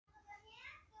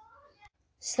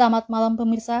Selamat malam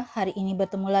pemirsa, hari ini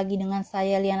bertemu lagi dengan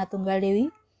saya Liana Tunggal Dewi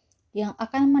yang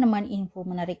akan menemani info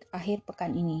menarik akhir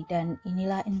pekan ini, dan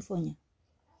inilah infonya.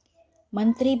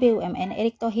 Menteri BUMN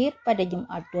Erick Thohir pada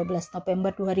Jumat 12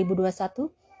 November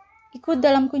 2021 ikut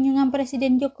dalam kunjungan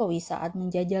Presiden Jokowi saat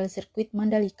menjajal sirkuit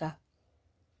Mandalika.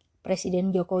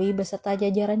 Presiden Jokowi beserta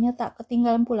jajarannya tak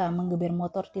ketinggalan pula menggebir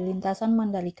motor di lintasan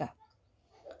Mandalika.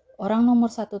 Orang nomor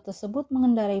 1 tersebut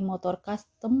mengendarai motor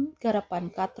custom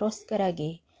garapan Katros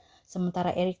Garage,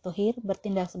 sementara Erick Thohir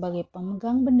bertindak sebagai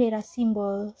pemegang bendera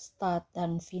simbol start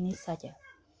dan finish saja.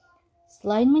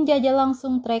 Selain menjajal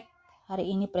langsung trek,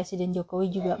 hari ini Presiden Jokowi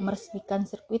juga meresmikan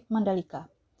sirkuit Mandalika.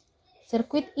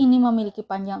 Sirkuit ini memiliki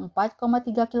panjang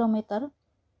 4,3 km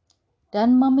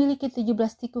dan memiliki 17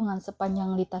 tikungan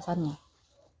sepanjang lintasannya.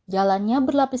 Jalannya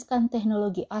berlapiskan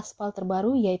teknologi aspal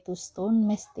terbaru yaitu Stone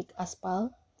Mastic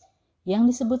Aspal yang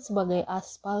disebut sebagai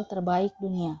aspal terbaik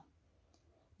dunia.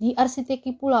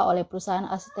 Diarsiteki pula oleh perusahaan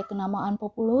arsitek kenamaan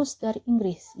Populous dari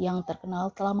Inggris yang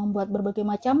terkenal telah membuat berbagai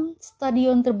macam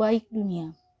stadion terbaik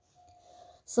dunia.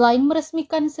 Selain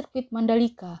meresmikan sirkuit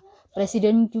Mandalika,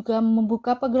 Presiden juga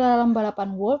membuka pegelaran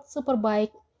balapan World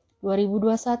Superbike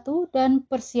 2021 dan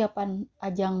persiapan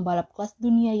ajang balap kelas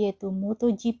dunia yaitu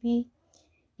MotoGP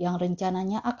yang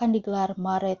rencananya akan digelar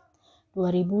Maret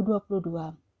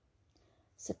 2022.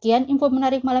 Sekian info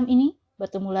menarik malam ini,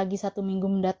 bertemu lagi 1 minggu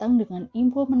mendatang dengan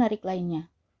info menarik lainnya.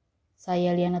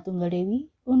 Saya Liana Tunggal Dewi,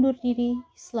 undur diri,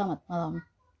 selamat malam.